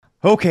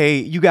Okay,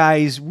 you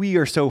guys, we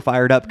are so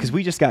fired up because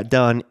we just got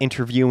done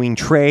interviewing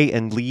Trey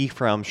and Lee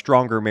from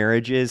Stronger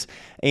Marriages,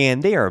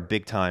 and they are a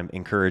big time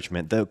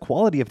encouragement. The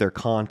quality of their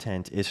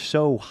content is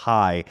so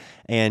high,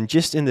 and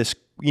just in this,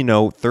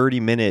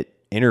 30-minute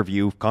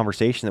interview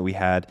conversation that we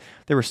had,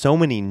 there were so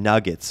many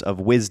nuggets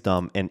of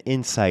wisdom and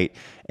insight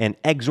and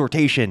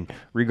exhortation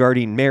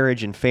regarding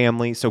marriage and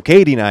family. So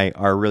Katie and I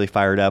are really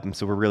fired up, and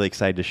so we're really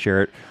excited to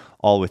share it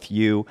all with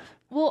you.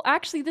 Well,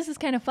 actually, this is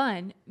kind of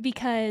fun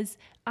because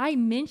I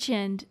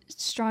mentioned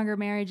Stronger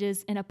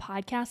Marriages in a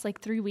podcast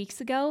like 3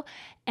 weeks ago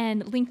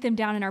and linked them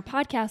down in our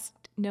podcast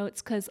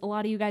notes because a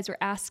lot of you guys were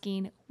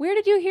asking, where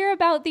did you hear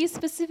about these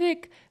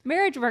specific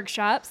marriage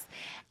workshops?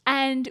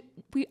 And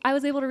I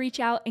was able to reach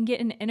out and get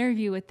an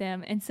interview with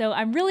them. And so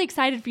I'm really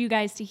excited for you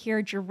guys to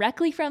hear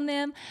directly from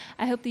them.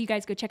 I hope that you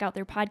guys go check out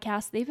their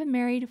podcast. They've been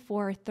married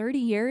for 30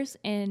 years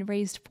and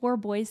raised 4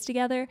 boys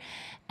together.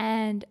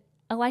 And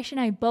Elisha and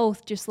I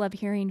both just love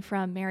hearing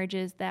from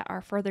marriages that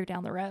are further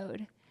down the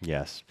road.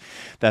 Yes,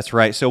 that's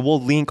right. So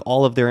we'll link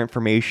all of their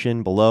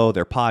information below,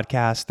 their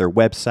podcast, their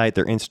website,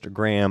 their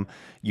Instagram.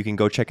 You can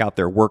go check out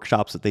their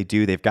workshops that they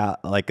do. They've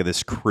got like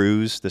this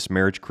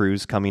marriage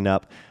cruise coming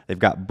up. They've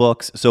got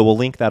books. So we'll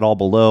link that all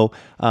below.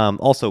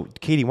 Also,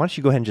 Katie, why don't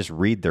you go ahead and just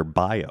read their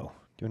bio?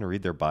 Do you want to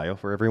read their bio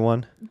for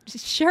everyone?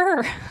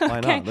 Sure. Why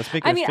not? Let's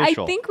make it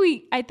official.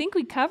 I think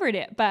we covered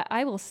it, but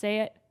I will say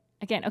it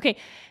again. Okay,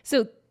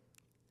 so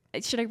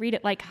should I read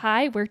it like,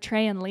 hi, we're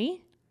Trey and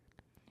Lee?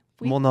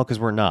 Well, no, because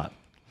we're not.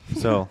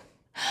 So.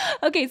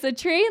 Okay, so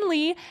Trey and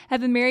Lee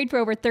have been married for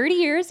over 30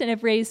 years and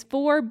have raised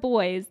 4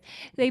 boys.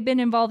 They've been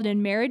involved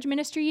in marriage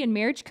ministry and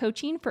marriage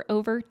coaching for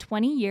over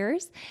 20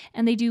 years,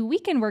 and they do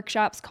weekend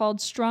workshops called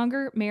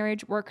Stronger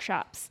Marriage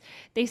Workshops.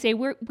 They say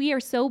we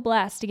are so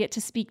blessed to get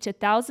to speak to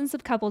thousands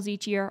of couples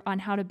each year on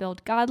how to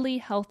build godly,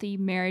 healthy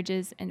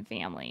marriages and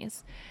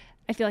families.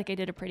 I feel like I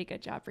did a pretty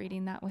good job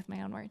reading that with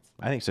my own words.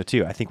 I think so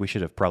too. I think we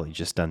should have probably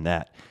just done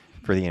that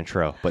for the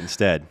intro, but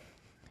instead,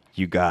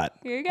 you got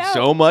Here you go.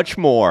 So much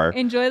more.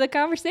 Enjoy the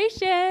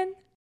conversation.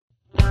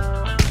 The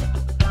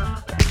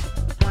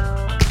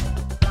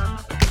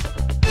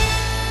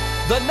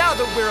Now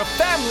That We're a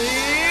Family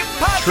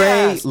podcast.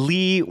 Trey,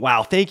 Lee,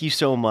 wow, thank you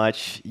so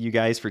much, you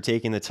guys, for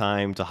taking the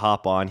time to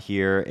hop on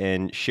here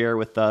and share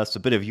with us a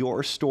bit of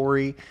your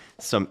story,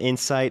 some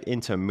insight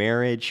into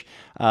marriage.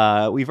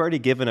 We've already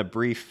given a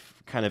brief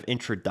kind of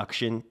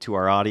introduction to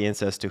our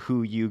audience as to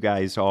who you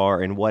guys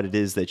are and what it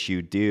is that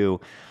you do.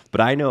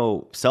 But I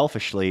know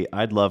selfishly,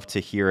 I'd love to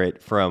hear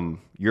it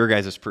from your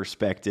guys'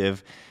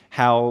 perspective,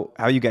 how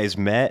you guys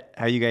met,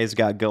 how you guys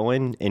got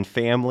going in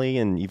family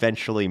and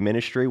eventually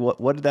ministry.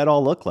 What did that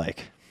all look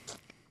like?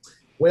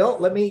 Well,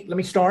 let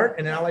me start,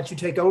 and then I'll let you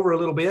take over a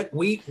little bit.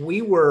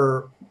 We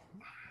were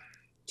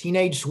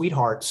teenage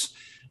sweethearts.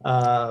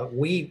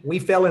 We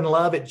fell in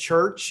love at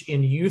church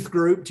in youth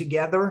group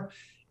together,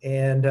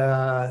 and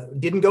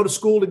didn't go to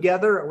school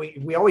together.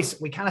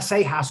 We kind of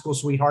say high school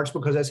sweethearts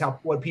because that's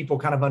what people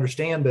kind of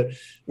understand. But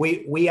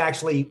we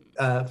actually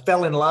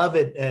fell in love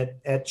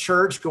at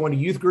church, going to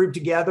youth group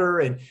together.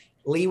 And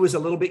Lee was a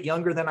little bit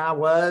younger than I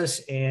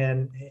was,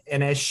 and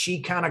as she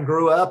kind of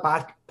grew up,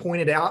 I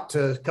pointed out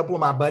to a couple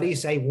of my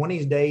buddies, hey, one of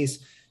these days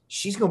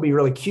she's going to be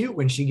really cute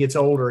when she gets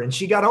older. And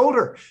she got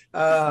older,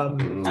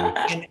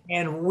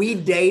 and we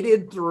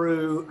dated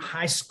through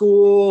high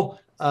school.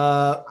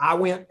 I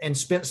went and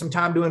spent some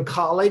time doing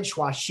college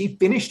while she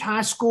finished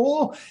high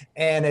school.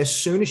 And as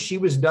soon as she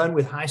was done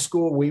with high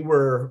school, we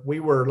were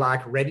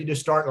like ready to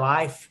start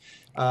life.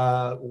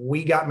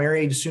 We got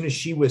married as soon as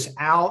she was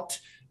out.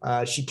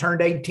 She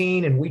turned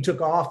 18 and we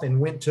took off and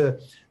went to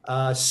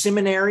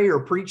seminary or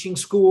preaching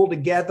school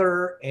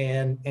together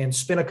and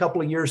spent a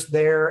couple of years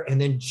there, and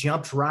then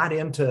jumped right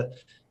into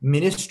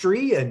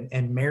ministry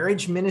and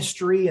marriage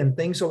ministry and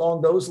things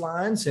along those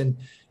lines. And,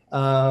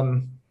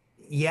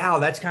 yeah,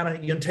 that's kind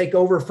of, you can take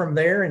over from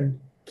there, and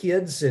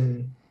kids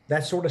and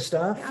that sort of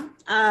stuff.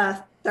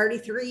 Yeah.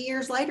 33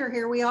 years later,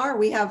 here we are.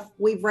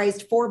 We've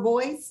raised 4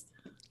 boys.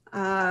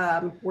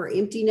 We're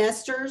empty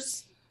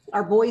nesters.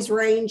 Our boys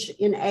range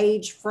in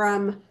age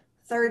from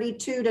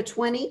 32 to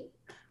 20.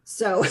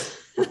 So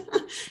Wow.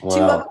 2 of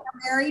them are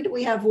married.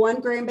 We have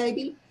 1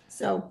 grandbaby.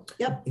 So,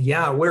 yep.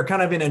 Yeah, we're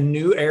kind of in a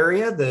new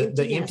area.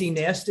 The empty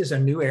nest is a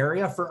new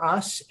area for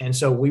us. And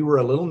so we were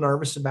a little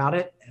nervous about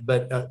it,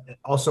 but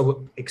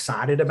also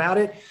excited about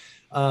it.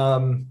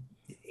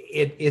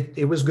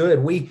 It was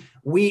good.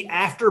 We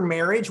after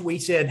marriage, we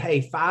said,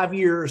 hey, 5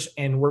 years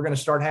and we're going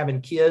to start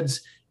having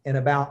kids. And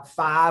about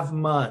 5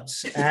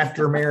 months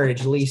after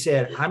marriage, Lee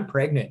said, I'm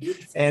pregnant.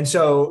 And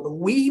so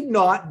we've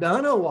not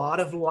done a lot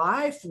of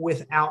life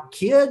without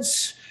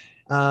kids.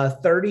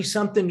 30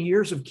 something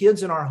years of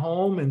kids in our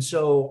home. And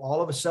so all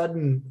of a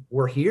sudden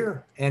we're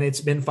here and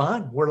it's been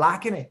fun. We're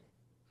liking it.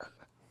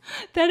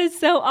 That is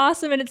so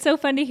awesome. And it's so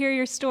fun to hear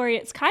your story.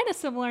 It's kind of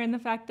similar in the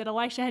fact that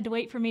Elisha had to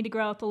wait for me to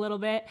grow up a little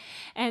bit.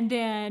 And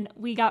then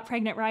we got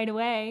pregnant right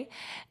away.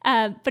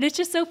 But it's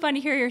just so fun to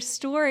hear your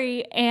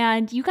story.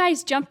 And you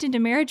guys jumped into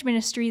marriage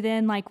ministry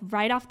then, like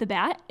right off the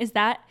bat. Is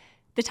that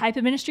the type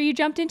of ministry you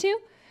jumped into?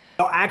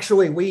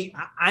 Actually,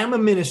 I'm a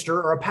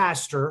minister or a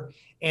pastor,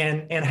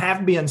 and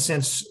have been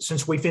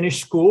since we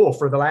finished school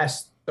for the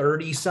last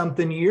 30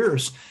 something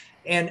years.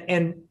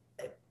 And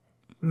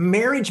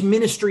marriage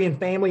ministry and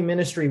family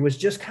ministry was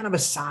just kind of a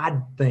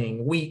side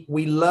thing.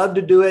 We loved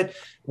to do it.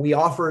 We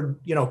offered,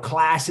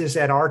 classes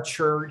at our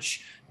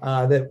church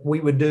that we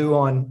would do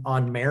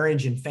on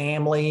marriage and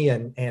family,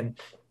 and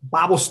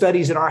Bible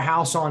studies at our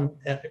house on,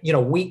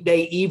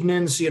 weekday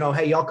evenings.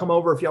 Hey, y'all come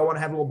over if y'all want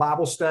to have a little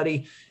Bible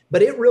study.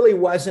 But it really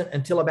wasn't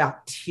until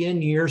about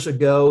 10 years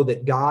ago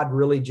that God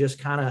really just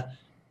kind of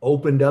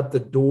opened up the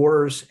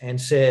doors and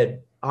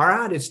said, all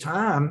right, it's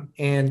time,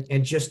 and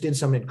just did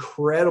some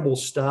incredible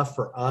stuff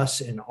for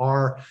us and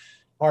our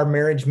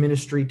marriage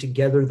ministry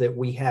together that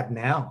we have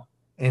now.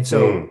 And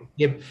so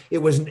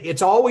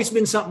it's always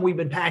been something we've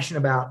been passionate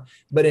about,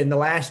 but in the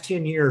last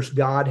 10 years,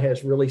 God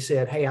has really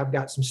said, hey, I've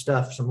got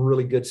some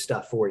really good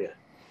stuff for you.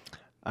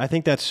 I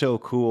think that's so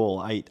cool.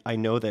 I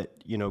know that,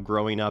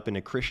 growing up in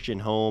a Christian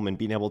home and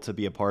being able to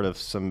be a part of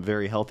some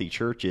very healthy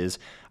churches,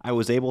 I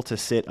was able to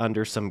sit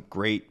under some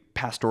great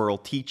pastoral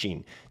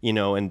teaching,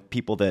 and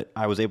people that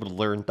I was able to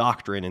learn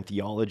doctrine and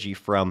theology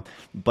from.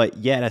 But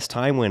yet, as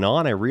time went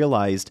on, I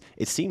realized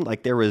it seemed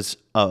like there was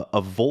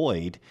a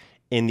void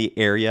in the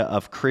area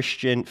of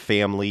Christian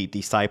family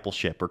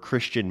discipleship or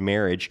Christian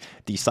marriage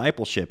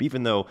discipleship,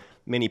 even though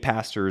many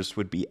pastors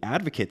would be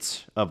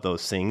advocates of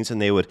those things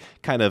and they would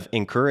kind of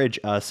encourage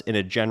us in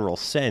a general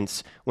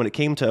sense. When it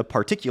came to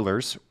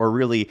particulars or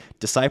really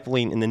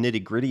discipling in the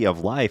nitty-gritty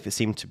of life, there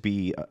seemed to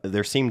be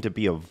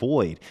a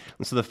void.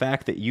 And so the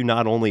fact that you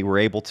not only were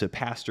able to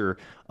pastor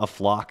a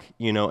flock,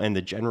 in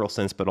the general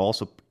sense, but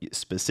also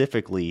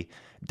specifically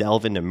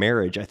delve into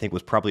marriage, I think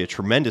was probably a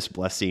tremendous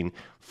blessing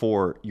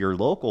for your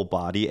local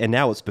body. And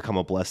now it's become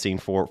a blessing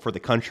for the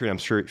country. And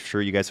I'm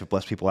sure you guys have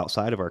blessed people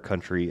outside of our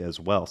country as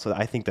well. So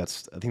I think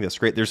that's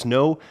great. There's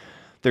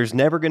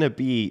never going to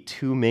be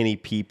too many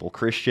people,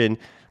 Christian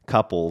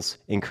couples,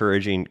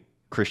 encouraging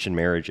Christian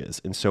marriages.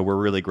 And so we're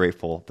really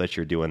grateful that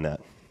you're doing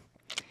that.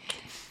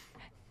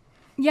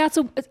 Yeah,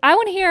 so I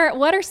want to hear,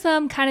 what are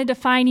some kind of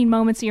defining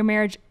moments of your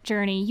marriage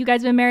journey? You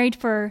guys have been married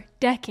for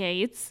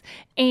decades,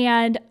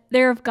 and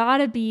there have got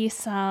to be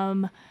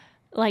some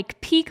like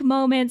peak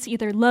moments,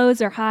 either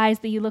lows or highs,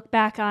 that you look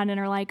back on and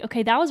are like,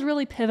 okay, that was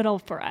really pivotal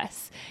for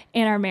us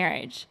in our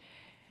marriage.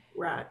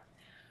 Right.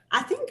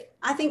 I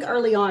think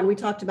early on, we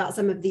talked about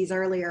some of these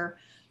earlier.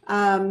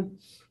 Once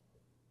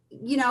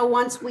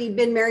we'd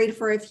been married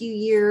for a few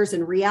years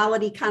and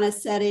reality kind of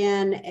set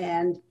in,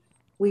 and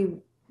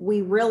we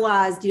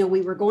realized,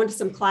 we were going to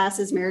some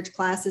classes, marriage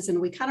classes,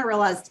 and we kind of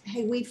realized,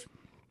 hey,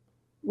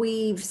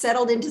 we've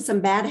settled into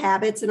some bad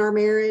habits in our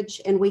marriage,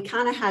 and we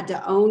kind of had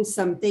to own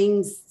some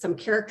things, some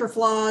character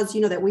flaws,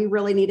 that we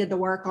really needed to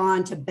work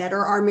on to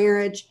better our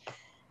marriage.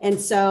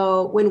 And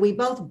so when we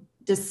both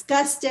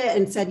discussed it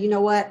and said, you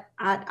know what,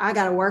 I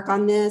got to work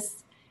on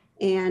this,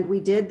 and we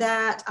did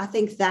that, I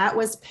think that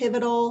was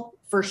pivotal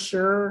for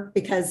sure,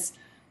 because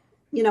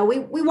we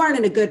weren't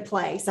in a good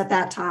place at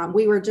that time.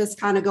 We were just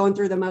kind of going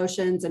through the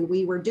motions, and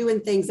we were doing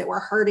things that were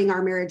hurting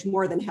our marriage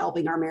more than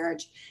helping our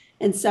marriage.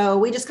 And so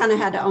we just kind of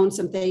had to own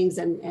some things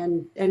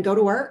and go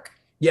to work.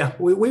 Yeah,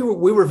 we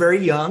were very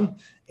young,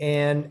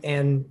 and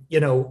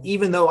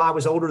even though I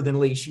was older than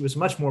Lee, she was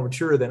much more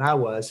mature than I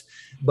was.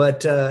 But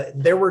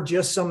there were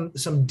just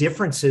some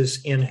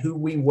differences in who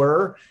we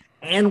were.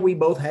 And we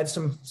both had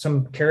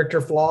some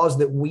character flaws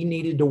that we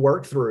needed to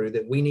work through,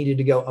 that we needed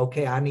to go,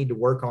 okay, I need to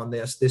work on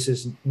this. This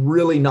is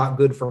really not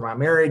good for my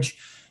marriage.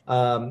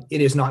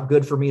 It is not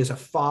good for me as a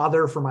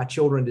father, for my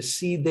children to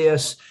see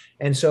this.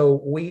 And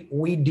so we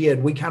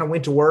kind of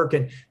went to work,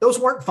 and those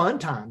weren't fun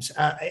times.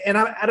 And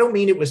I don't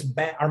mean it was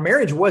bad. Our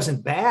marriage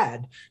wasn't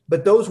bad,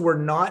 but those were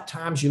not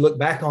times you look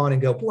back on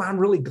and go, boy, I'm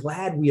really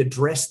glad we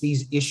addressed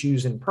these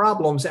issues and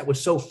problems. That was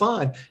so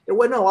fun. There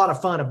wasn't a lot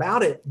of fun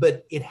about it,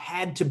 but it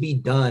had to be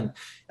done.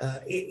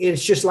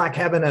 It's just like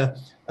having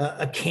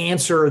a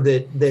cancer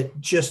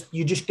that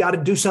you just got to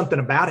do something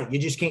about it. You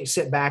just can't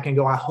sit back and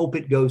go, I hope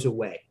it goes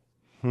away.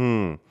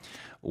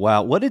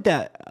 Wow. What did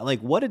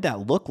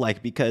that look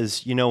like?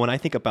 Because, when I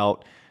think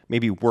about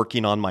maybe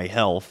working on my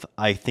health,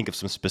 I think of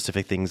some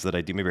specific things that I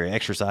do. Maybe I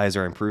exercise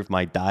or improve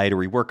my diet, or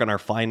we work on our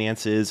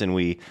finances and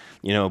we,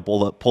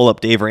 pull up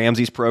Dave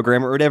Ramsey's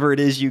program or whatever it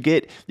is you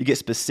get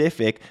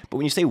specific. But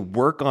when you say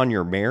work on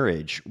your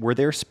marriage, were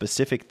there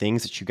specific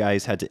things that you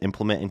guys had to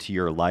implement into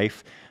your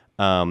life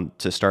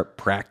to start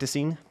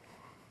practicing?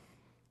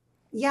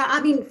 Yeah.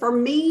 I mean, for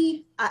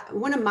me,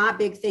 one of my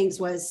big things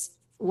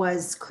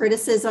was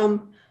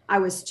criticism. I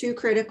was too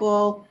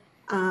critical.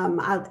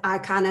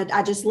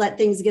 I just let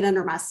things get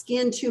under my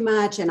skin too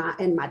much,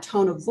 and my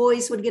tone of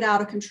voice would get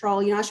out of control.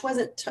 I just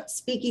wasn't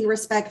speaking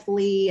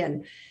respectfully,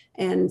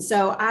 and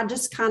so I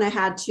just kind of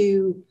had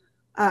to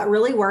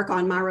really work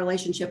on my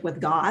relationship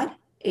with God,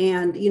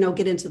 and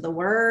get into the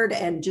Word,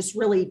 and just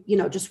really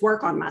just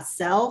work on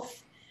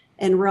myself,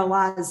 and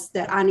realize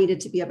that I needed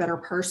to be a better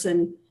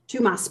person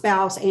to my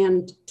spouse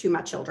and to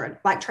my children.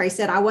 Like Trey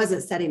said, I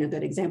wasn't setting a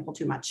good example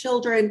to my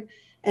children.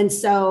 And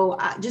so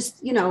I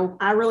just,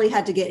 I really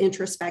had to get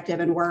introspective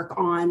and work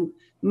on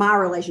my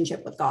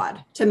relationship with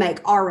God to make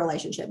our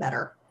relationship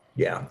better.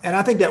 Yeah. And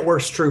I think that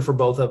works true for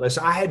both of us.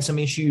 I had some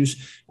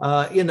issues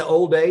in the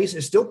old days,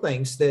 and still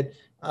things that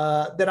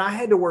I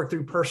had to work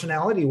through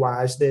personality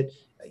wise, that,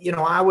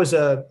 I was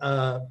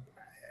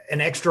an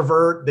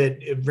extrovert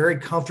that very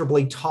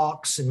comfortably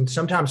talks and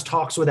sometimes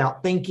talks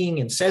without thinking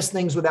and says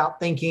things without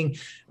thinking.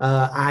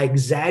 I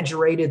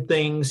exaggerated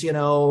things, there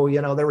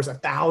was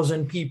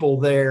 1,000 people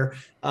there,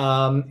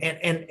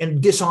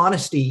 and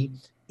dishonesty,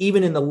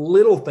 even in the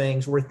little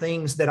things, were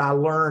things that I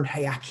learned,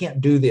 hey, I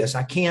can't do this.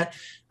 I can't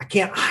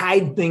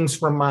hide things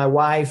from my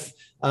wife,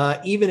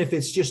 even if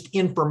it's just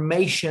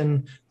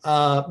information,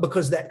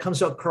 because that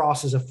comes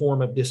across as a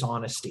form of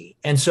dishonesty.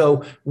 And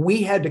so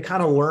we had to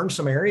kind of learn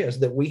some areas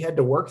that we had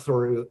to work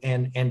through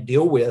and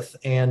deal with,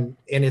 and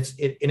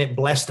it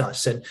blessed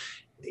us. And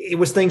it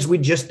was things we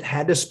just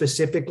had to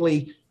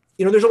specifically,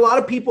 there's a lot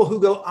of people who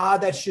go,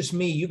 that's just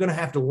me. You're going to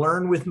have to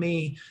learn with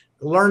me.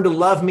 Learn to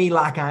love me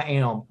like I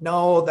am.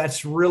 No,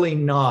 that's really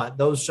not.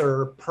 Those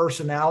are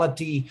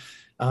personality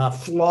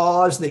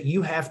flaws that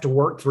you have to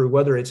work through,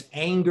 whether it's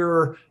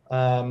anger,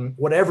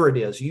 whatever it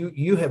is.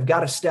 You have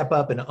got to step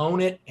up and own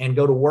it and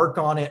go to work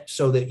on it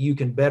so that you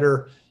can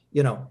better,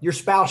 your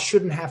spouse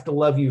shouldn't have to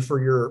love you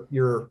for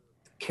your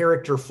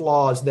character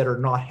flaws that are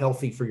not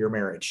healthy for your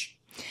marriage.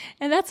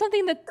 And that's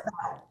something that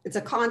it's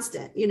a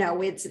constant,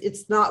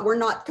 it's not, we're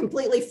not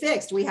completely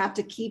fixed. We have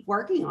to keep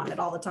working on it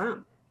all the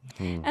time.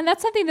 And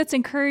that's something that's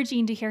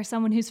encouraging to hear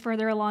someone who's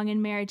further along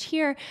in marriage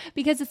here,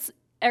 because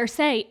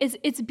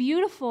it's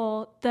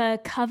beautiful, the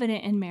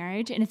covenant in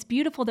marriage, and it's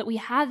beautiful that we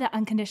have that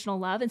unconditional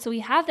love. And so we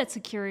have that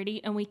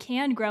security and we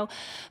can grow.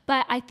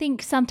 But I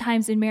think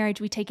sometimes in marriage,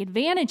 we take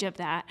advantage of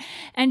that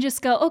and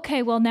just go,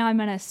 okay, well, now I'm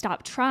going to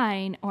stop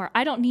trying, or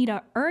I don't need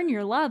to earn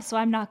your love, so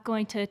I'm not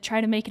going to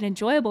try to make it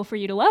enjoyable for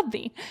you to love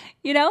me,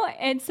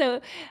 And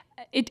so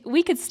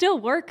we could still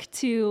work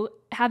to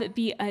have it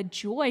be a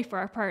joy for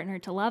our partner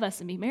to love us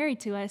and be married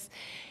to us,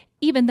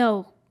 even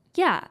though,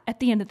 at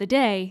the end of the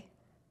day,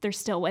 they're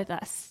still with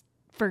us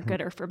for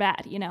good or for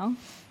bad,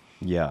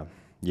 Yeah.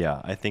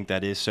 Yeah. I think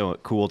that is so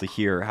cool to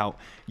hear how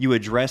you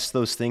address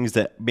those things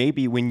that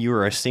maybe when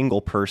you're a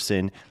single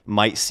person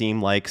might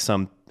seem like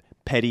some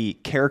petty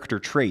character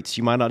traits.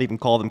 You might not even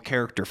call them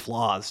character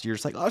flaws. You're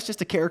just like, it's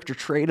just a character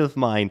trait of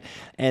mine.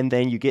 And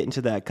then you get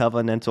into that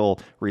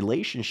covenantal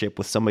relationship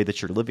with somebody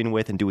that you're living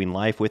with and doing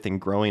life with and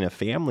growing a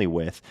family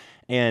with.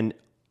 And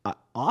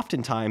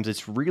oftentimes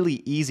it's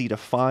really easy to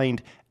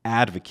find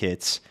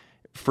advocates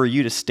for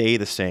you to stay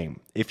the same.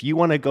 If you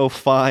want to go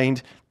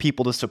find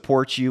people to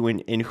support you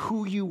in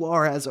who you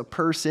are as a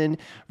person,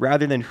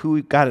 rather than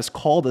who God has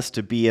called us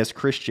to be as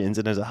Christians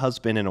and as a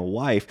husband and a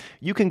wife,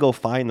 you can go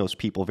find those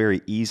people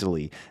very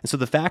easily. And so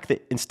the fact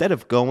that instead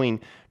of going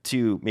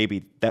to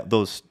maybe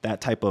that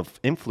type of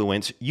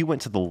influence, you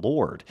went to the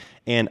Lord.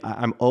 And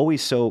I'm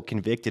always so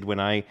convicted when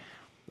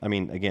I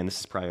mean, again,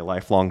 this is probably a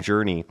lifelong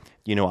journey.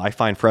 I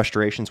find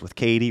frustrations with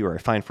Katie, or I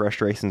find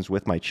frustrations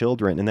with my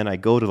children, and then I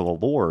go to the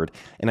Lord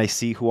and I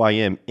see who I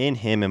am in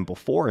Him and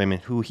before Him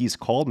and who He's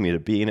called me to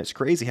be. And it's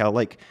crazy how,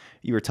 like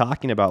you were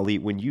talking about, Lee,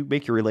 when you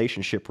make your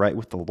relationship right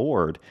with the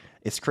Lord,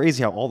 it's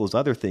crazy how all those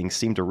other things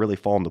seem to really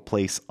fall into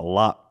place a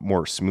lot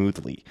more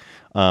smoothly.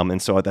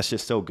 And so that's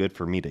just so good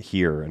for me to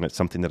hear, and it's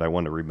something that I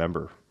want to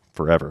remember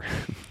forever.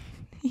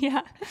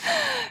 Yeah,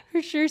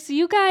 for sure. So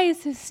you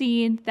guys have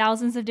seen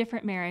thousands of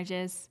different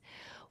marriages.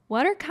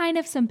 What are kind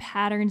of some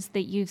patterns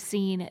that you've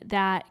seen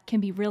that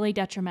can be really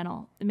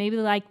detrimental? Maybe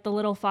like the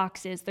little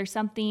foxes. There's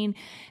something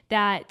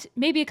that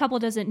maybe a couple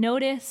doesn't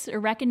notice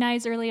or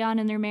recognize early on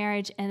in their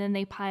marriage, and then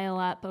they pile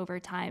up over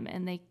time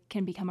and they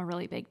can become a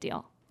really big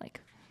deal.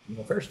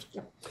 First,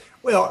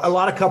 well, a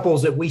lot of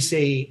couples that we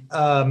see,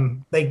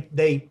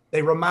 they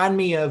remind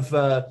me of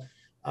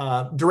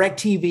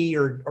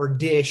DirecTV or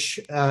Dish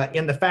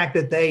in the fact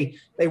that they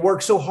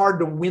work so hard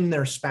to win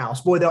their spouse.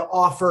 Boy, they'll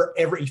offer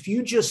if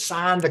you just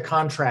signed a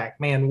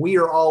contract, man, we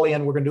are all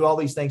in, we're going to do all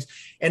these things.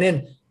 And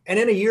then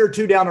a year or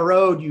two down the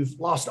road, you've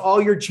lost all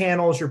your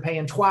channels, you're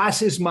paying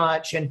twice as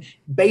much. And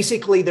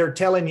basically they're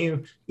telling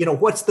you,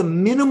 what's the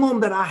minimum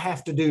that I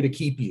have to do to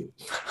keep you?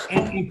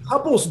 And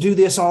couples do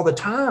this all the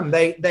time.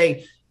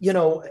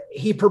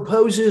 He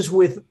proposes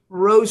with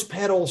rose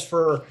petals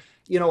for,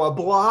 a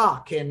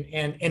block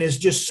and is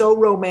just so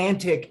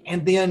romantic,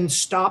 and then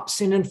stops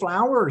sending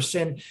flowers.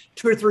 And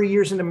 2 or 3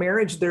 years into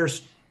marriage,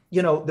 there's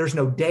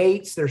no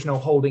dates, there's no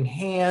holding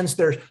hands.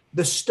 There's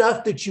the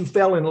stuff that you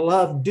fell in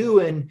love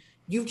doing,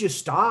 you've just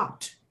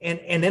stopped.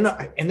 And then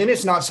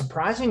it's not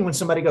surprising when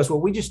somebody goes, well,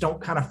 we just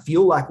don't kind of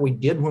feel like we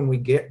did when we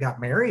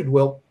got married.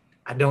 Well,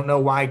 I don't know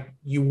why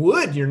you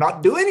would. You're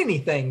not doing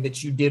anything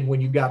that you did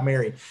when you got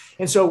married.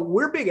 And so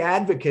we're big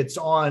advocates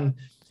on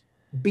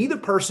be the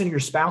person your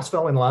spouse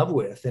fell in love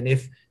with. And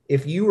if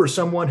you were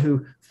someone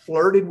who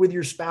flirted with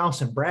your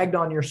spouse and bragged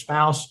on your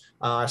spouse,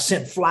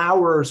 sent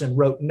flowers and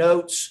wrote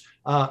notes,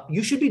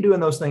 you should be doing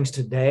those things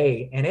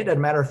today. And it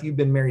doesn't matter if you've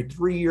been married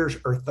 3 years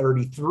or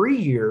 33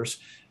 years.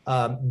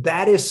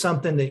 that is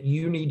something that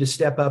you need to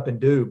step up and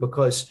do,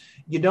 because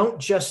you don't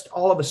just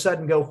all of a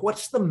sudden go,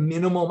 what's the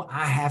minimum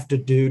I have to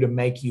do to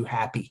make you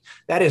happy?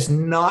 That is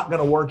not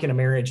going to work in a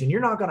marriage, and you're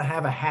not going to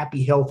have a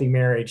happy, healthy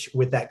marriage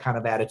with that kind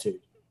of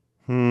attitude.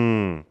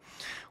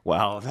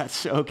 Wow, that's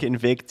so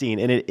convicting.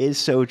 And it is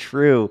so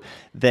true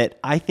that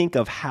I think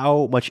of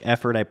how much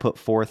effort I put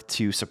forth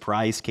to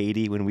surprise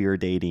Katie when we were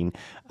dating,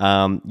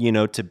 to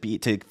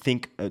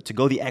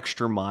go the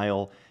extra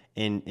mile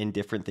in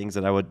different things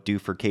that I would do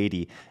for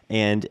Katie.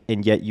 And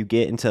yet you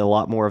get into a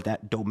lot more of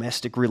that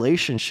domestic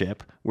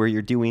relationship where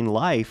you're doing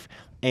life,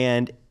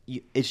 and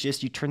it's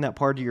just, you turn that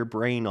part of your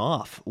brain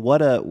off.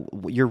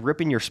 You're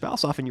ripping your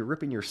spouse off, and you're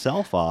ripping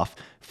yourself off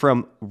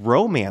from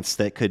romance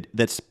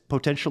that's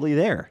potentially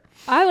there.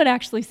 I would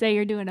actually say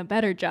you're doing a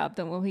better job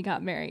than when we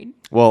got married.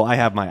 Well, I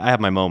have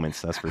my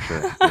moments, that's for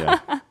sure. Yeah.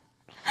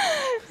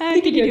 I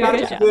think you do a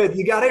good job. Good.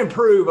 You got to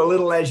improve a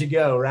little as you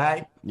go,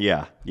 right?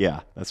 Yeah,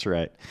 that's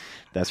right.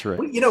 That's right.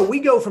 We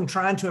go from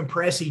trying to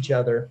impress each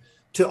other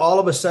to all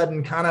of a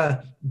sudden kind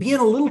of being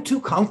a little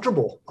too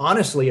comfortable,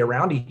 honestly,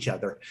 around each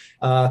other.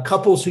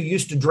 Couples who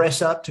used to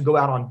dress up to go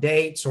out on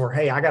dates, or,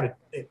 hey, I got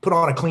to put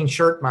on a clean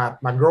shirt. My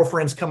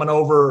girlfriend's coming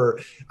over, or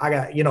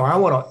I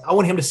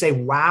want him to say,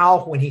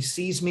 wow, when he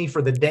sees me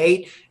for the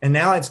date. And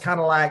now it's kind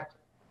of like,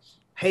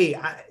 hey,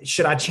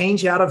 should I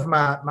change out of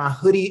my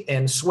hoodie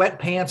and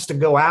sweatpants to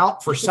go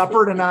out for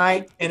supper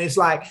tonight? And it's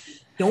like,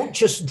 don't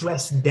just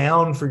dress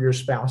down for your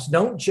spouse.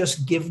 Don't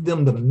just give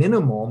them the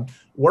minimum.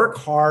 Work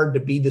hard to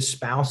be the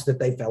spouse that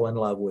they fell in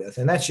love with.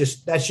 And that's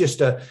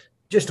just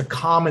a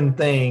common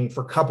thing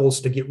for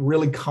couples to get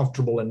really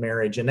comfortable in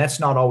marriage. And that's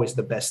not always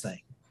the best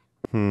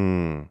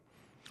thing.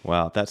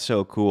 Wow, that's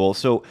so cool.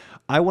 So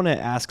I want to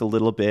ask a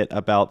little bit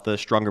about the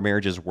Stronger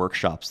Marriages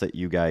workshops that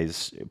you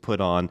guys put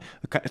on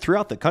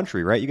throughout the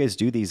country, right? You guys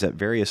do these at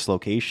various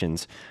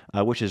locations,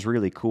 which is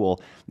really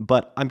cool.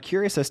 But I'm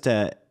curious as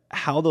to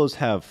how those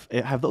have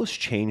those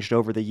changed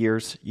over the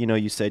years.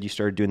 You said you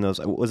started doing those.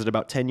 Was it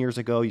about 10 years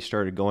ago you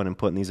started going and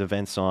putting these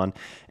events on?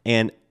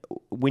 And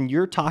when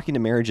you're talking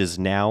to marriages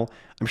now,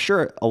 I'm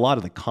sure a lot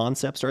of the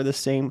concepts are the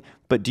same,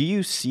 but do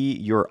you see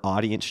your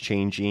audience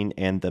changing,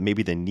 and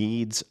maybe the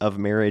needs of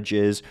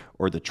marriages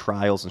or the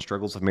trials and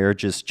struggles of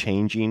marriages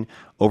changing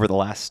over the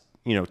last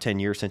 10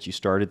 years since you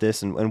started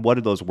this? And what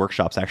do those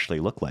workshops actually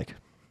look like?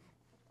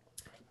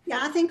 Yeah,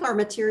 I think our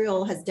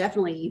material has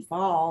definitely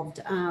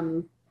evolved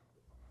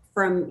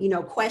from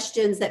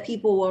questions that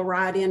people will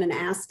write in and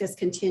ask us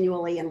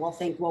continually, and we'll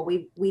think, well,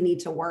 we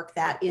need to work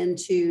that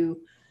into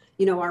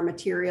our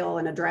material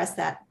and address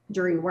that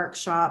during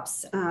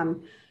workshops.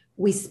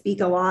 We speak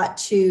a lot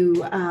to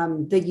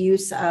the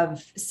use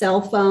of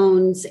cell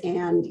phones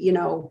and,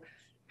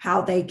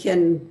 how they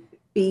can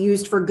be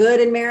used for good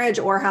in marriage,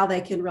 or how they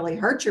can really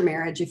hurt your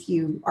marriage if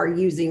you are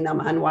using them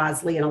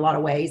unwisely in a lot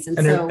of ways. And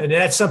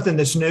that's something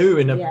that's new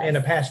in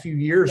the past few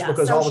years,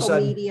 because all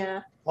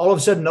of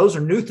a sudden those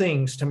are new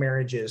things to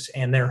marriages,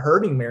 and they're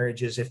hurting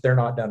marriages if they're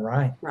not done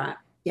right. Right.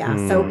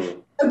 Yeah.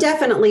 So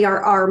definitely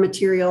our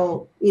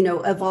material,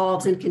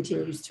 evolves and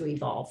continues to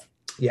evolve.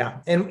 Yeah.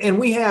 And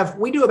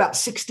we do about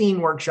 16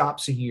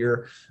 workshops a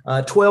year,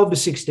 12 to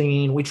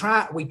 16. We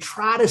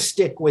try to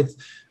stick with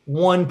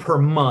one per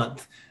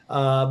month,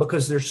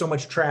 because there's so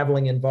much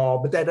traveling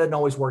involved, but that doesn't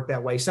always work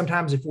that way.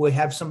 Sometimes if we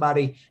have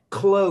somebody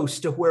close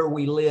to where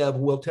we live,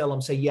 we'll tell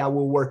them, say, yeah,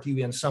 we'll work you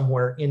in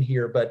somewhere in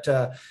here. But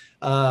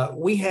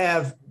we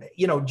have,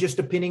 just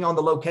depending on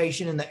the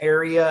location in the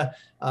area,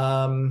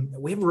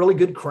 we have really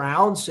good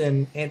crowds,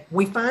 and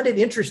we find it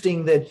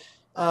interesting that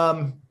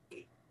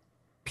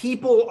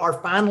people are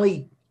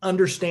finally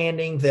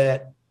understanding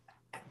that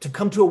to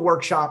come to a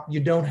workshop, you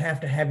don't have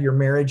to have your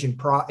marriage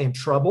in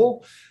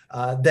trouble.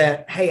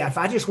 That, hey, if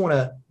I just want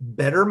to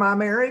better my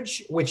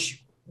marriage,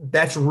 which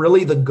that's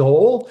really the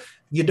goal,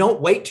 you don't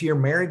wait till your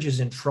marriage is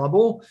in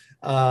trouble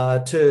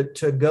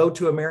to go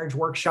to a marriage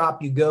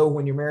workshop. You go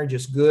when your marriage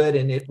is good,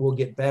 and it will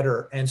get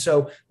better. And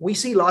so we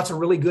see lots of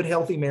really good,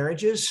 healthy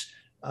marriages.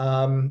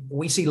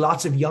 We see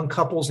lots of young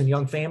couples and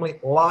young family.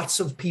 Lots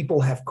of people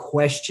have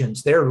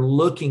questions. They're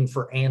looking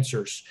for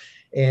answers.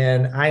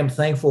 And I am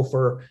thankful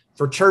for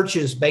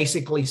churches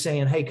basically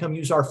saying, hey, come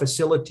use our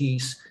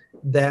facilities,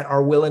 that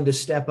are willing to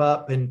step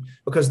up, and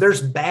because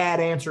there's bad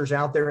answers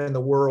out there in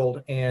the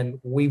world, and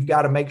we've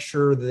got to make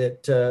sure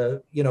that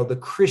the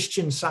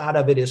Christian side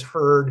of it is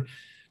heard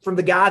from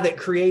the guy that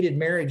created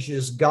marriage,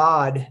 is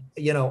God,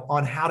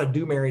 on how to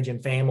do marriage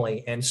and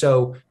family. And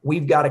so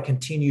we've got to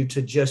continue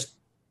to just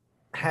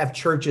have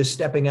churches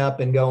stepping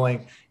up and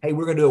going, hey,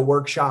 we're going to do a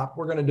workshop,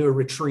 we're going to do a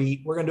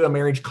retreat, we're going to do a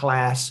marriage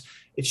class.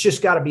 It's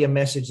just got to be a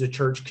message the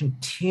church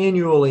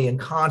continually and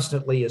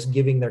constantly is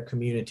giving their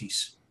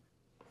communities.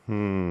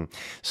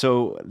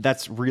 So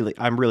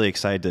I'm really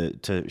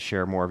excited to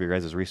share more of your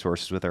guys'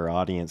 resources with our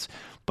audience.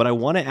 But I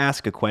want to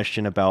ask a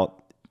question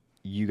about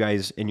you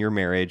guys in your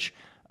marriage.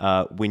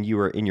 When you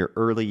were in your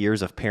early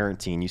years of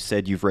parenting, you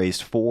said you've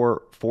raised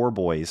four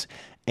boys,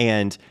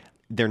 and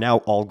they're now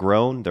all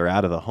grown. They're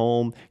out of the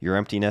home. You're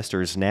empty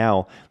nesters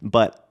now.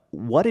 But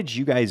what did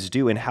you guys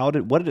do, and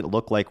what did it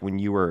look like when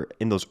you were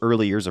in those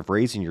early years of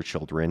raising your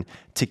children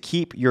to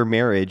keep your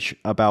marriage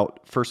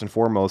about, first and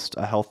foremost,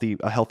 a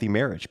healthy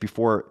marriage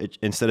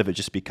instead of it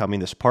just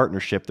becoming this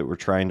partnership that we're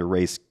trying to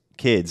raise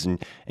kids and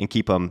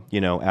keep them,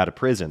 out of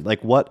prison?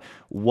 Like what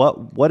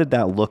did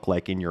that look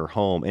like in your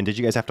home? And did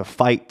you guys have to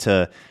fight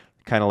to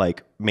kind of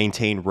like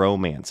maintain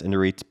romance and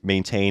to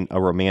maintain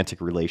a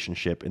romantic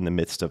relationship in the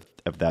midst of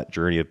that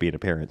journey of being a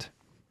parent?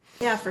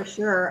 Yeah, for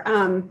sure.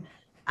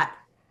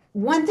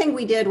 One thing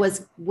we did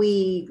was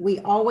we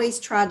always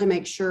tried to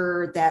make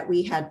sure that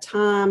we had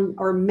time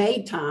or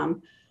made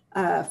time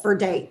for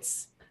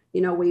dates.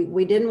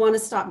 We didn't want to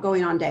stop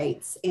going on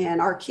dates, and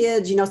our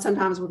kids,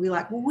 sometimes would be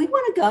like, well, we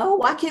want to go.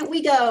 Why can't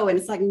we go? And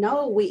it's like,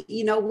 no, we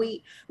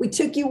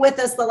took you with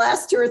us the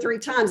last 2 or 3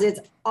 times. It's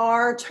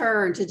our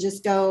turn to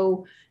just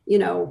go,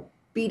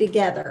 be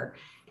together.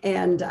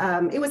 And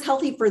it was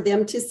healthy for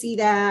them to see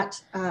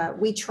that.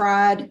 We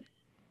tried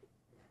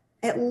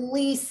at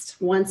least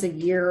once a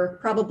year,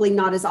 probably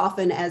not as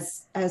often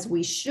as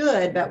we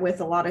should, but with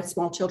a lot of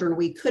small children,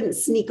 we couldn't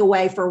sneak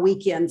away for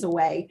weekends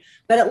away,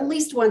 but at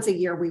least once a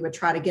year we would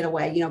try to get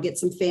away, get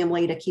some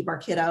family to keep our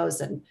kiddos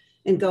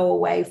and go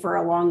away for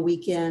a long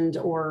weekend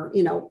or,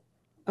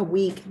 a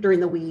week during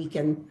the week.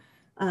 And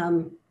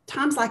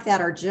times like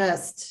that are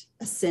just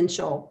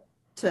essential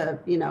to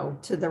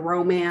the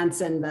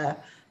romance and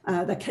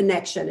the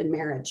connection in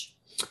marriage.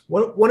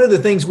 One of the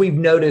things we've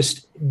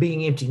noticed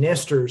being empty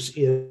nesters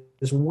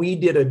is we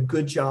did a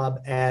good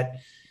job at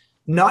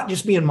not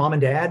just being mom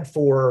and dad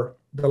for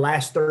the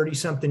last 30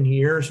 something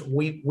years.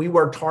 We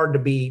worked hard to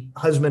be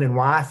husband and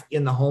wife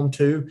in the home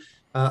too.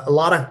 A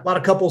lot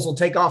of couples will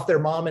take off their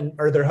mom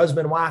or their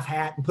husband and wife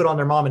hat and put on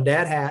their mom and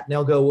dad hat, and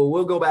they'll go, well,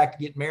 we'll go back to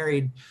get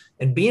married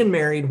and being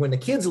married when the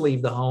kids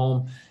leave the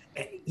home,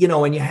 and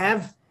you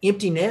have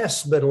empty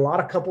nests, but a lot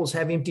of couples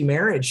have empty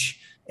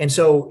marriage. And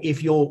so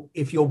if you'll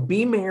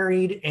be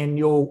married and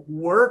you'll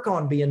work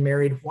on being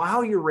married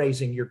while you're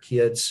raising your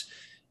kids,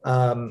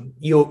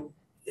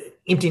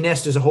 empty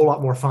nest is a whole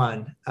lot more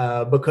fun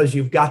because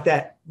you've got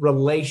that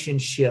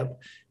relationship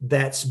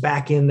that's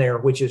back in there,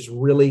 which is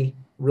really,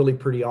 really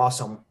pretty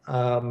awesome.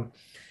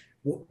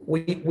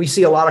 We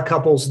see a lot of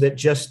couples that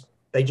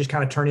they just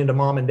kind of turn into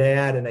mom and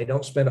dad, and they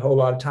don't spend a whole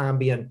lot of time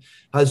being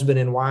husband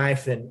and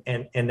wife, and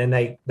then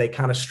they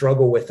kind of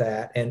struggle with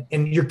that.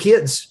 And your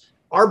kids,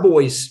 our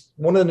boys,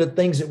 one of the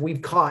things that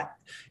we've caught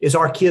is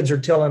our kids are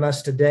telling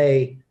us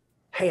today,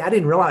 hey, I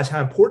didn't realize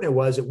how important it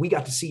was that we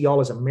got to see y'all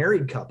as a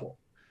married couple,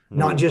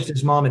 not just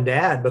as mom and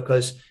dad,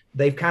 because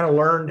they've kind of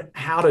learned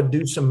how to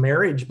do some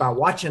marriage by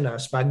watching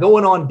us, by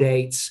going on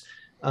dates,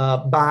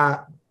 by,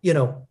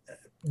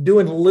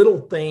 doing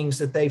little things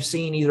that they've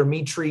seen either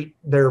me treat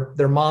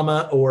their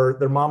mama or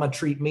their mama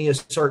treat me a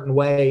certain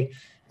way.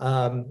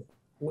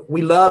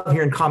 We love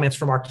hearing comments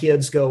from our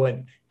kids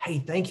going, hey,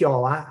 thank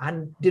y'all.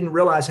 I didn't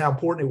realize how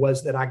important it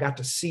was that I got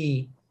to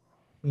see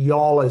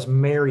y'all as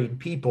married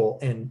people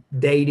and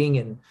dating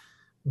and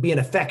being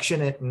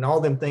affectionate and all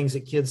them things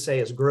that kids say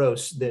is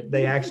gross that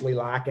they actually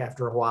like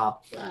after a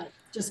while.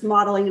 Just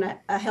modeling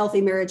a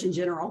healthy marriage in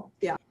general.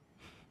 Yeah.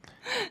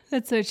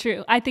 That's so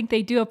true. I think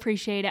they do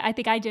appreciate it. I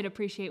think I did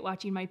appreciate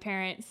watching my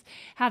parents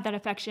have that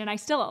affection. I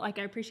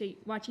appreciate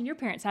watching your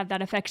parents have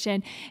that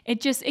affection. It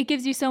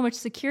gives you so much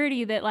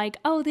security that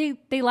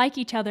they like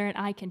each other, and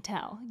I can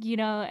tell,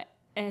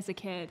 as a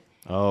kid.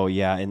 Oh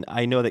yeah. And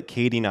I know that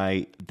Katie and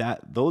I,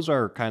 those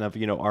are kind of,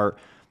 our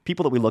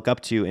people that we look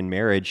up to in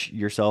marriage,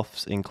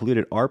 yourselves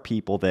included, are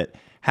people that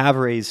have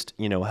raised,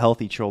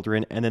 healthy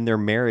children, and then their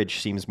marriage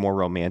seems more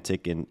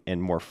romantic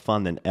and more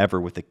fun than ever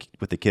with the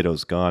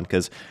kiddos gone.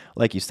 Because,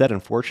 like you said,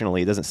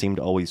 unfortunately, it doesn't seem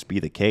to always be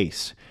the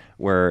case,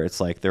 where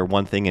it's like they're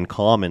one thing in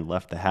common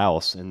left the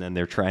house, and then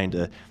they're trying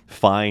to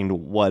find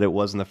what it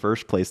was in the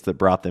first place that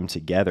brought them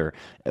together.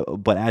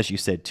 But as you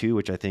said too,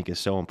 which I think is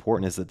so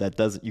important, is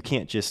that you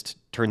can't just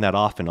turn that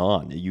off and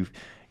on. You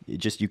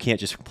can't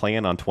just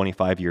plan on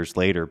 25 years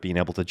later being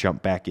able to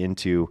jump back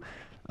into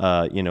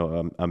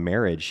a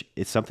marriage.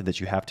 It's something that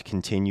you have to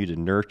continue to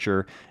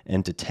nurture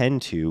and to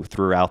tend to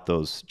throughout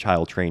those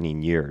child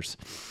training years.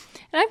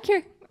 And I'm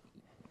curious,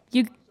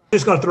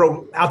 just going to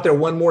throw out there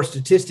one more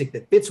statistic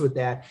that fits with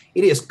that.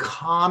 It is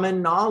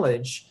common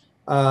knowledge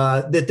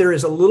that there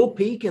is a little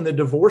peak in the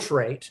divorce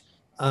rate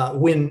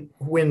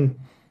when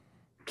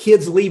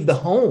kids leave the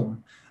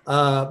home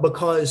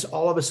because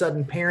all of a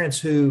sudden parents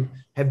who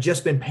have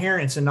just been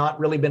parents and not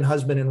really been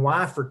husband and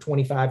wife for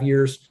 25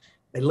 years,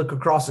 they look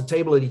across the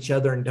table at each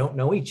other and don't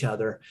know each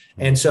other.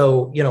 And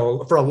so,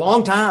 for a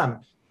long time,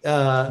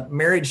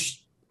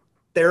 marriage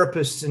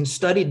therapists and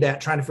studied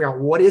that, trying to figure out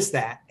what is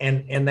that.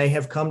 And they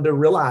have come to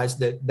realize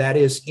that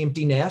is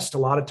empty nest. A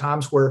lot of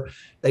times where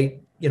a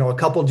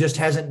couple just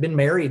hasn't been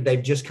married.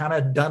 They've just kind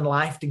of done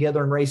life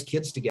together and raised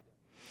kids together.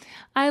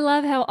 I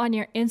love how on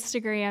your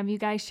Instagram, you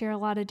guys share a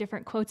lot of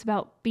different quotes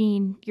about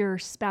being your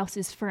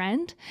spouse's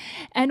friend.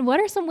 And what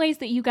are some ways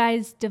that you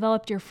guys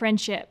developed your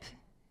friendship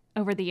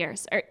over the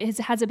years? Or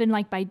has it been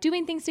like by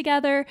doing things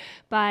together,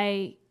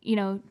 by,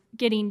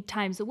 getting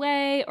times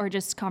away or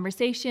just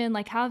conversation?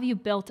 Like, how have you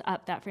built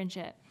up that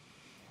friendship?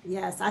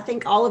 Yes, I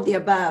think all of the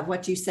above,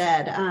 what you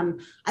said.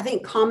 I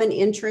think common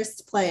interests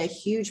play a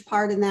huge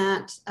part in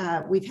that.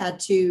 We've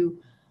had to,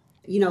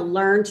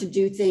 learn to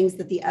do things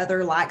that the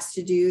other likes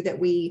to do that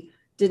we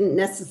didn't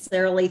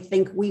necessarily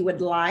think we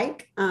would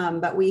like,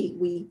 but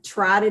we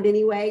tried it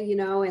anyway,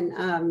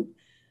 and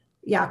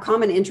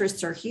common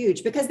interests are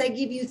huge because they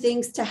give you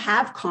things to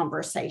have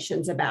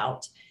conversations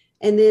about.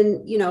 And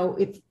then,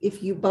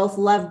 if you both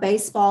love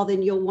baseball,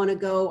 then you'll want to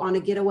go on a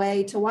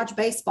getaway to watch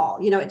baseball.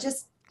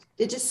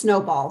 It just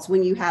snowballs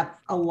when you have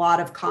a lot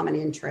of common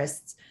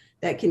interests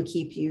that can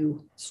keep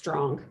you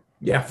strong.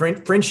 Yeah.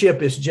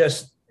 Friendship is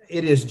just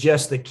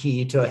the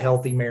key to a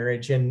healthy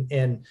marriage.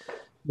 And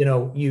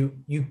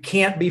you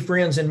can't be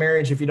friends in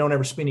marriage if you don't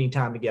ever spend any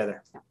time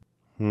together.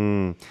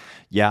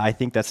 Yeah, I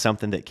think that's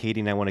something that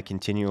Katie and I want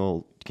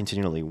to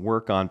continually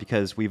work on,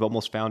 because we've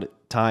almost found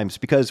at times,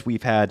 because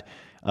we've had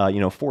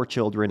 4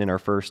 children in our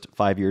first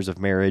 5 years of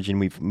marriage, and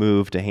we've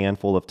moved a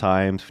handful of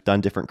times,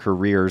 done different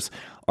careers.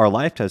 Our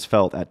life has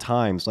felt at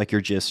times like you're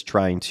just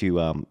trying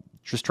to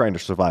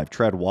survive,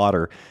 tread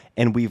water.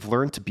 And we've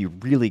learned to be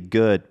really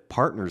good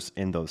partners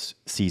in those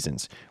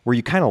seasons where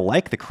you kind of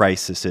like the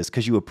crises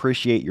because you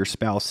appreciate your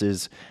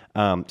spouse's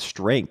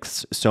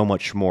strengths so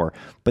much more.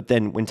 But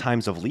then when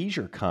times of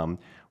leisure come,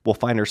 we'll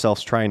find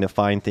ourselves trying to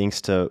find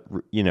things to,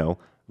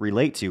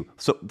 relate to.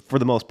 So for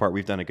the most part,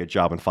 we've done a good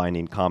job in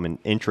finding common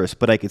interests,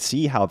 but I could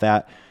see how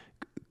that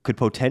could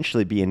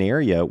potentially be an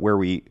area where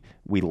we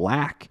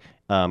lack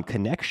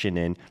connection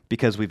in,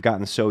 because we've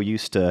gotten so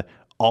used to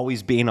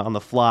always being on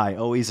the fly,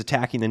 always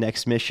attacking the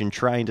next mission,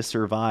 trying to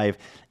survive.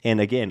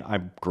 And again,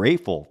 I'm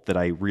grateful that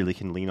I really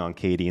can lean on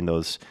Katie in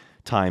those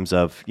times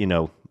of,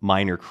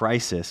 minor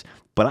crisis,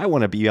 but I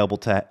want to be able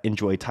to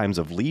enjoy times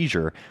of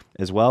leisure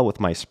as well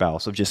with my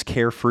spouse, of just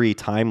carefree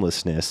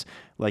timelessness,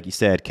 like you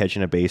said,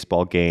 catching a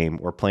baseball game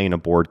or playing a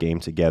board game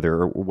together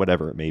or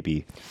whatever it may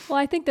be. Well,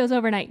 I think those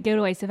overnight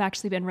getaways have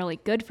actually been really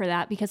good for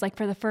that, because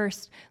for the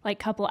first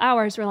couple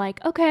hours, we're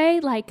like, okay,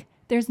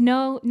 there's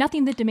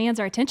nothing that demands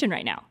our attention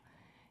right now.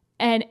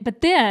 But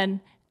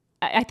then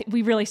I think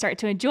we really start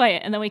to enjoy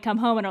it. And then we come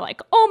home and are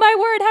like, oh my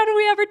word, how did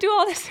we ever do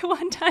all this at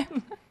one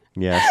time?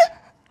 Yes.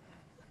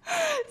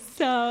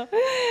 So,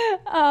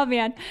 oh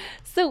man.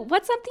 So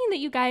what's something that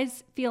you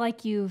guys feel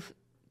like you've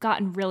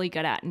gotten really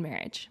good at in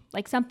marriage?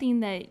 Like something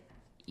that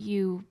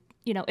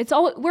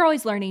we're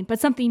always learning, but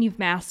something you've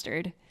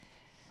mastered.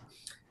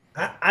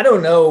 I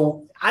don't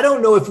know. I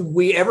don't know if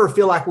we ever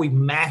feel like we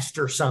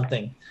master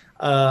something,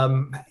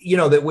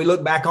 that we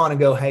look back on and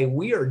go, hey,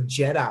 we are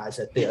Jedis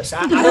at this.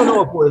 I don't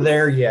know if we're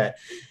there yet,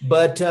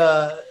 but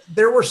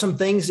there were some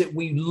things that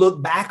we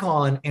look back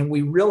on and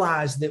we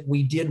realized that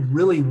we did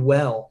really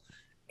well.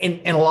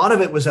 And a lot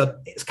of it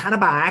it's kind of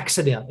by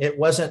accident. It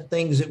wasn't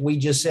things that we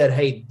just said,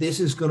 hey,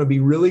 this is going to be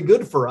really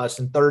good for us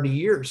in 30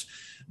 years.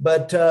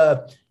 But,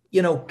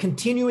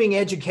 continuing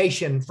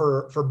education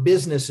for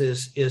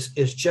businesses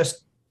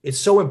it's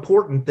so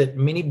important that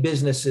many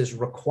businesses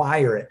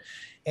require it.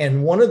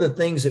 And one of the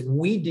things that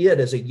we did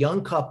as a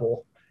young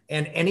couple,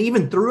 and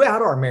even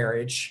throughout our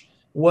marriage,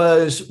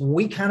 was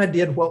we kind of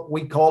did what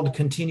we called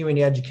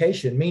continuing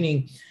education,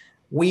 meaning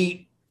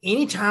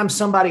anytime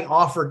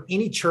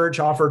any church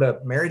offered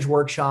a marriage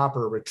workshop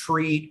or a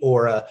retreat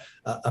or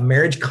a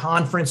marriage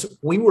conference,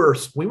 we were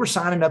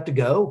signing up to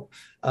go.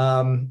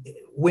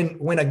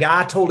 When a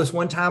guy told us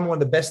one time, one of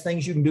the best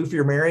things you can do for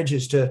your marriage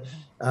is to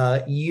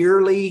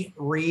yearly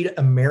read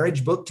a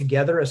marriage book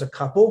together as a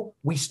couple,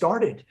 we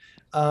started.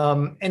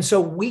 And so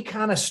we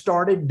kind of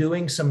started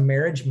doing some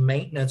marriage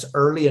maintenance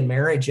early in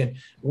marriage, and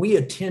we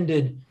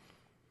attended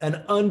an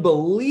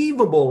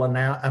unbelievable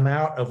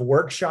amount of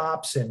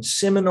workshops and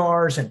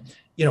seminars. And,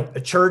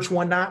 a church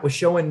one night was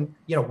showing,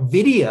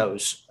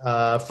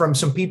 videos from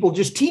some people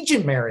just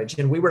teaching marriage.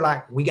 And we were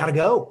like, we got to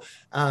go.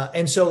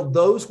 And so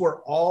those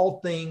were all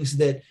things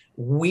that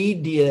we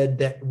did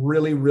that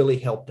really, really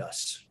helped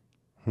us.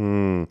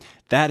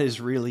 That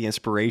is really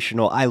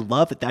inspirational. I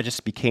love that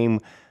just became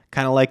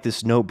kind of like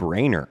this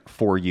no-brainer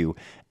for you.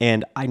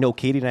 And I know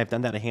Katie and I have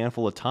done that a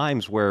handful of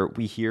times where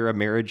we hear a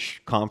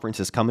marriage conference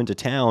is coming to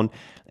town,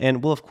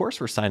 and well, of course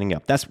we're signing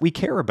up. We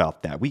care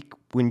about that.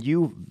 When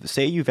you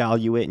say you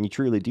value it and you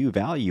truly do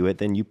value it,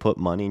 then you put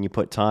money and you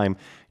put time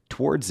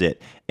towards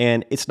it.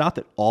 And it's not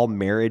that all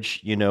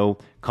marriage,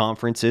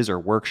 conferences or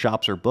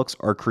workshops or books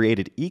are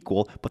created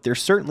equal, but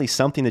there's certainly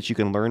something that you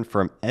can learn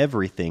from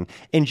everything.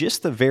 And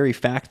just the very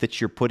fact that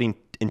you're putting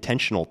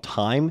intentional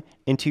time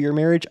into your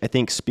marriage, I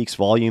think speaks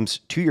volumes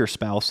to your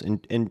spouse,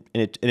 and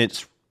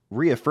it's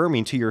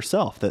reaffirming to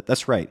yourself that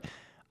that's right.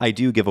 I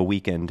do give a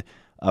weekend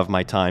of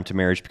my time to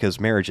marriage because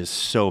marriage is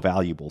so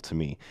valuable to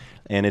me.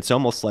 And it's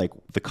almost like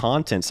the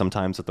content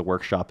sometimes at the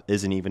workshop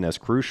isn't even as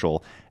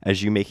crucial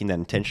as you making that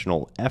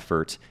intentional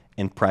effort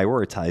and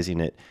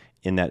prioritizing it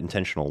in that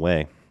intentional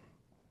way.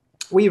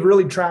 We've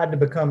really tried to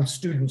become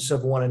students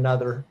of one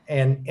another,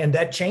 and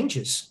that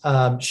changes.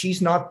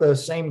 She's not the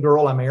same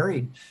girl I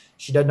married.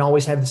 She doesn't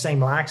always have the same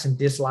likes and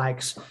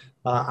dislikes,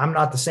 I'm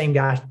not the same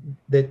guy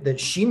that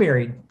she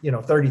married,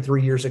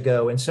 33 years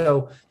ago. And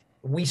so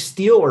we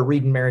still are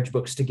reading marriage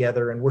books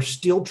together, and we're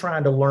still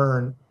trying to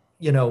learn,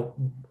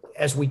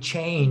 as we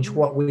change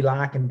what we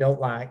like and don't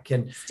like.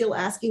 And Still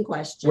asking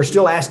questions. we're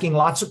still asking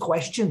lots of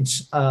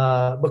questions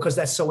because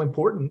that's so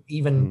important,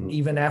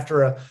 even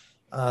after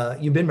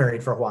you've been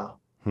married for a while.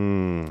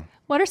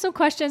 What are some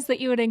questions that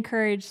you would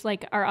encourage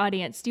like our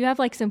audience? Do you have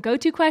like some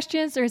go-to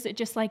questions, or is it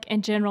just like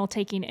in general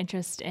taking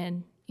interest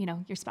in,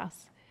 your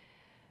spouse?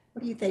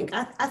 What do you think?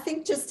 I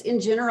think just in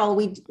general,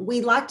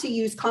 we like to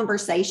use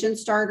conversation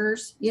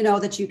starters,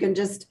 that you can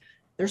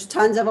there's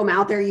tons of them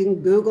out there. You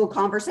can Google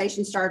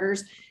conversation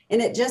starters,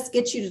 and it just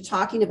gets you to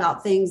talking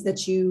about things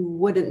that you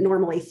wouldn't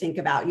normally think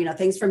about,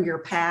 things from your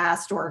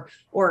past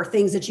or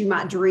things that you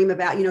might dream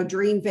about,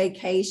 dream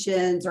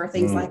vacations or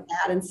things like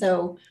that. And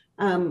so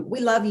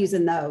we love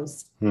using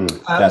those.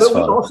 That's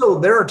but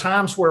fun. there are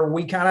times where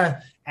we kind of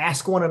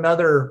ask one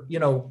another,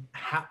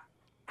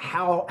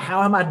 how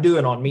am I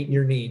doing on meeting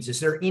your needs? Is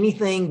there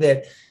anything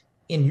that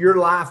in your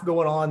life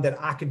going on that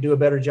I could do a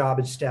better job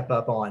and step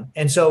up on?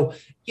 And so,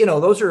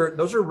 those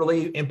are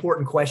really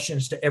important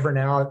questions to every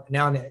now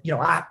and then.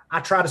 I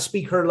try to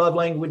speak her love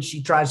language.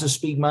 She tries to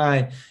speak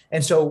mine.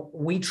 And so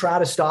we try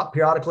to stop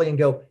periodically and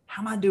go,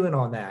 how am I doing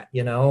on that?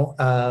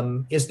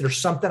 Is there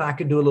something I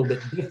could do a little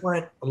bit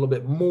different, a little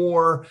bit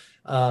more?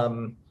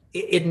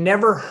 It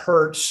never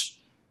hurts.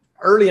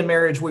 Early in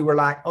marriage, we were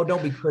like, oh,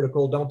 don't be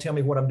critical. Don't tell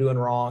me what I'm doing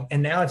wrong.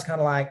 And now it's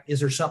kind of like, is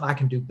there something I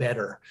can do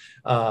better?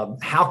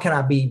 How can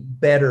I be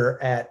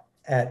better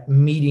at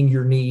meeting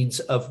your needs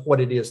of what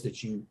it is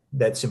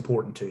that's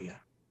important to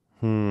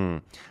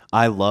you?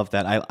 I love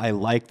that. I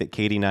like that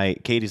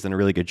Katie's done a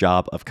really good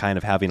job of kind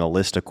of having a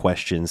list of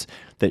questions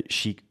that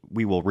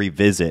we will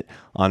revisit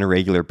on a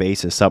regular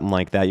basis, something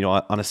like that.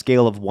 On a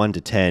scale of 1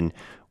 to 10,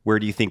 where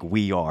do you think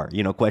we are?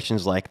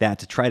 Questions like that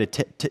to try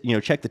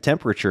to check the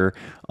temperature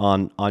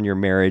on your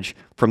marriage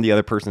from the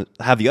other person.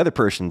 Have the other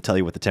person tell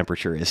you what the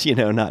temperature is.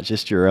 Not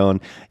just your own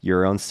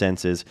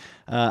senses.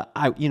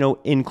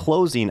 In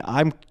closing,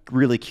 I'm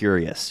really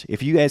curious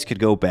if you guys could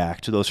go back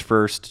to those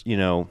first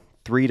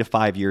 3 to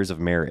 5 years of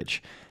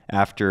marriage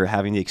after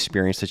having the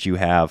experience that you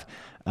have.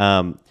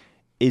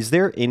 Is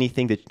there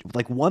anything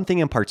like one thing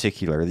in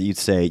particular that you'd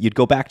say you'd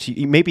go back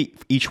to? Maybe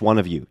each one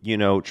of you,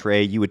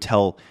 Trey, you would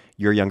tell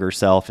your younger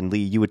self, and Lee,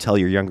 you would tell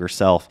your younger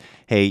self,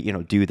 hey,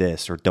 do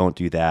this or don't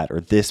do that, or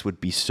this would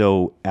be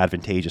so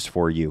advantageous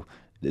for you.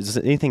 Does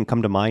anything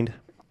come to mind?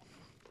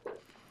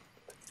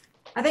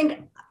 I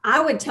think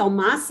I would tell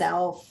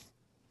myself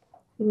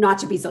not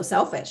to be so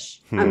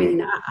selfish. I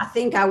mean, I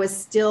think I was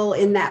still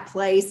in that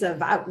place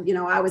of, I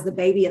was the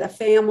baby of the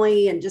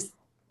family, and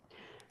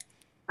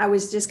I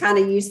was just kind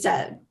of used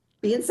to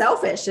being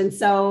selfish. And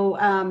so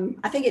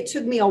I think it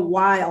took me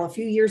a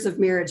few years of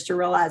marriage to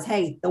realize,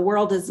 hey, the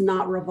world does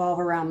not revolve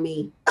around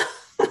me.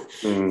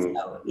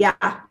 So yeah,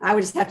 I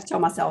would just have to tell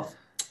myself,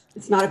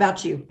 it's not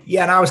about you.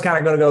 Yeah. And I was kind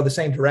of going to go the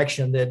same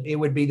direction, that it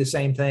would be the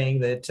same thing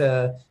that,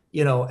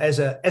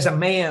 as a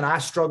man, I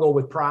struggle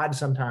with pride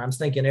sometimes,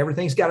 thinking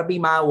everything's got to be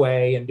my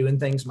way and doing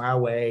things my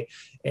way.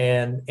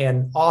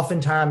 And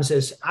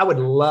oftentimes I would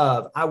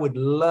love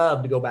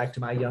to go back to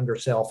my younger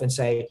self and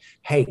say,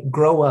 hey,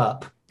 grow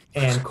up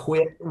and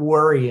quit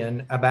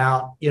worrying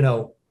about,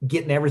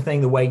 getting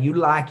everything the way you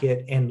like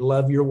it, and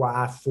love your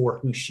wife for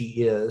who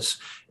she is.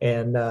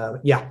 And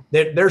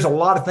there's a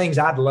lot of things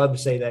I'd love to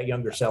say to that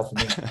younger self.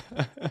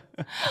 Well,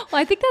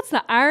 I think that's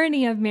the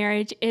irony of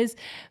marriage, is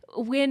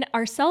when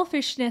our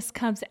selfishness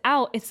comes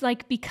out, it's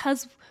like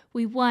because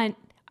we want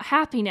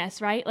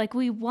happiness, right? Like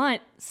we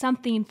want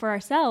something for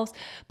ourselves.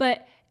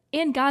 But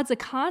in God's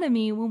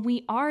economy, when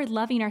we are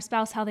loving our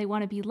spouse how they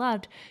want to be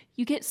loved,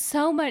 you get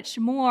so much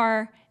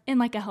more in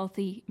like a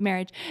healthy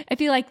marriage. I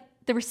feel like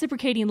the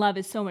reciprocating love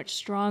is so much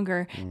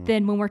stronger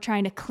than when we're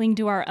trying to cling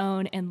to our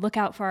own and look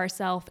out for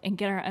ourselves and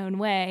get our own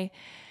way.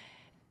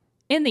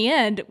 In the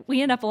end,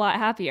 we end up a lot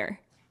happier.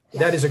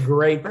 That is a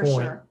great point.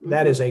 Sure.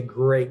 That is a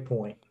great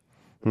point.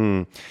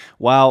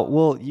 Wow.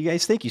 Well, you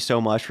guys, thank you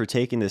so much for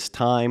taking this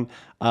time.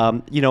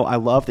 I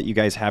love that you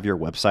guys have your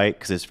website,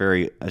 because it's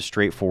a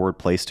straightforward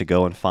place to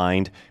go and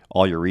find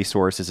all your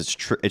resources. It's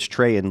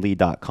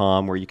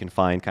treyandlee.com, where you can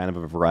find kind of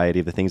a variety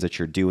of the things that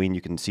you're doing.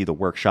 You can see the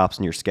workshops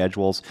and your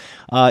schedules.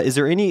 Is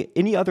there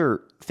any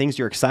other things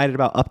you're excited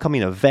about,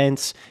 upcoming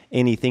events,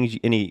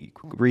 any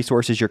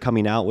resources you're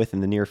coming out with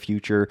in the near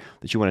future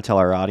that you want to tell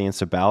our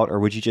audience about? Or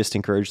would you just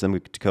encourage them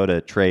to go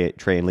to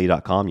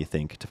treyandlee.com, you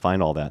think, to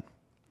find all that?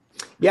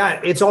 Yeah,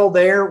 it's all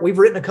there. We've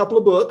written a couple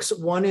of books.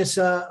 One is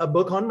a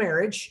book on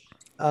marriage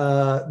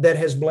that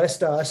has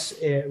blessed us,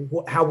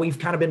 how we've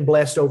kind of been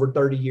blessed over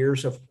 30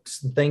 years of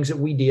things that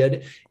we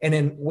did. And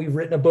then we've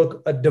written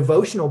a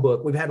devotional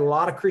book. We've had a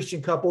lot of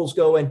Christian couples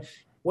go, and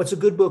what's a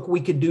good book we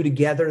could do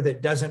together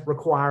that doesn't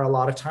require a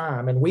lot of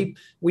time? And we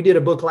did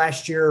a book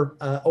last year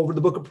over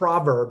the book of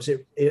Proverbs.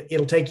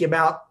 It'll take you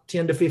about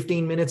 10 to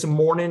 15 minutes a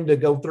morning to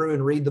go through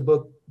and read the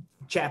book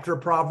chapter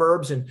of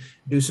Proverbs and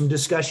do some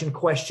discussion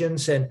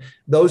questions. And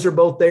those are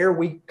both there.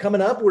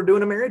 Coming up, we're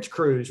doing a marriage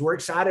cruise. We're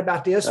excited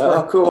about this.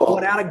 Oh, cool.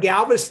 Going out of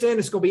Galveston.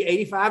 It's going to be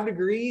 85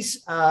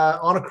 degrees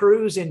on a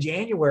cruise in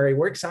January.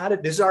 We're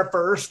excited. This is our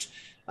first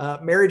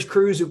marriage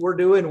cruise that we're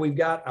doing. We've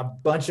got a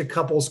bunch of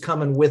couples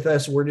coming with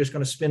us. We're just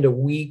going to spend a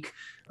week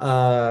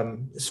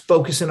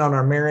focusing on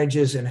our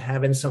marriages and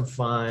having some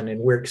fun. And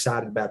we're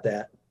excited about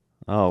that.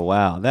 Oh,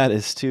 wow. That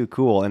is too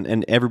cool.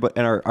 And everybody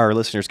and our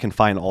listeners can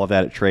find all of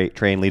that at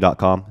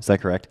treyandlee.com. Is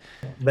that correct?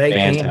 They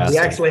can. Fantastic.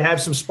 We actually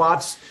have some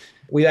spots.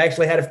 We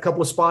actually had a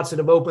couple of spots that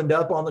have opened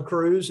up on the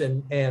cruise.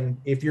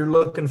 And if you're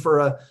looking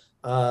for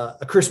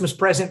a Christmas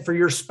present for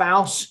your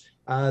spouse,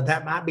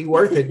 that might be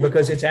worth it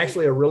because it's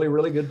actually a really,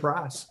 really good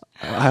price.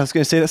 I was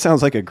going to say, that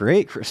sounds like a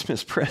great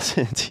Christmas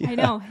present. Yeah. I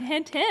know.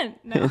 Hint, hint.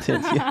 No. Hint,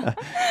 hint, yeah.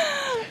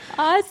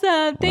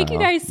 Awesome. Thank you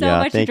Wow. guys so Yeah,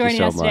 much for thank you joining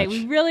so us today. much.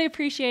 We really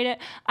appreciate it.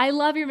 I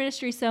love your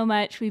ministry so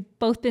much. We've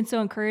both been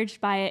so encouraged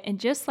by it. And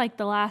just like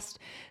the last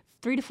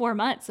 3 to 4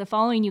 months of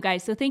following you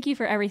guys. So thank you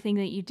for everything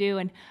that you do.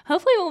 And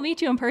hopefully we'll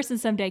meet you in person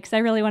someday because I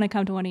really want to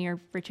come to one of your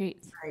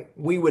retreats.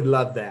 We would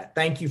love that.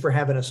 Thank you for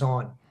having us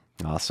on.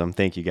 Awesome.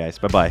 Thank you, guys.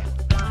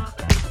 Bye-bye.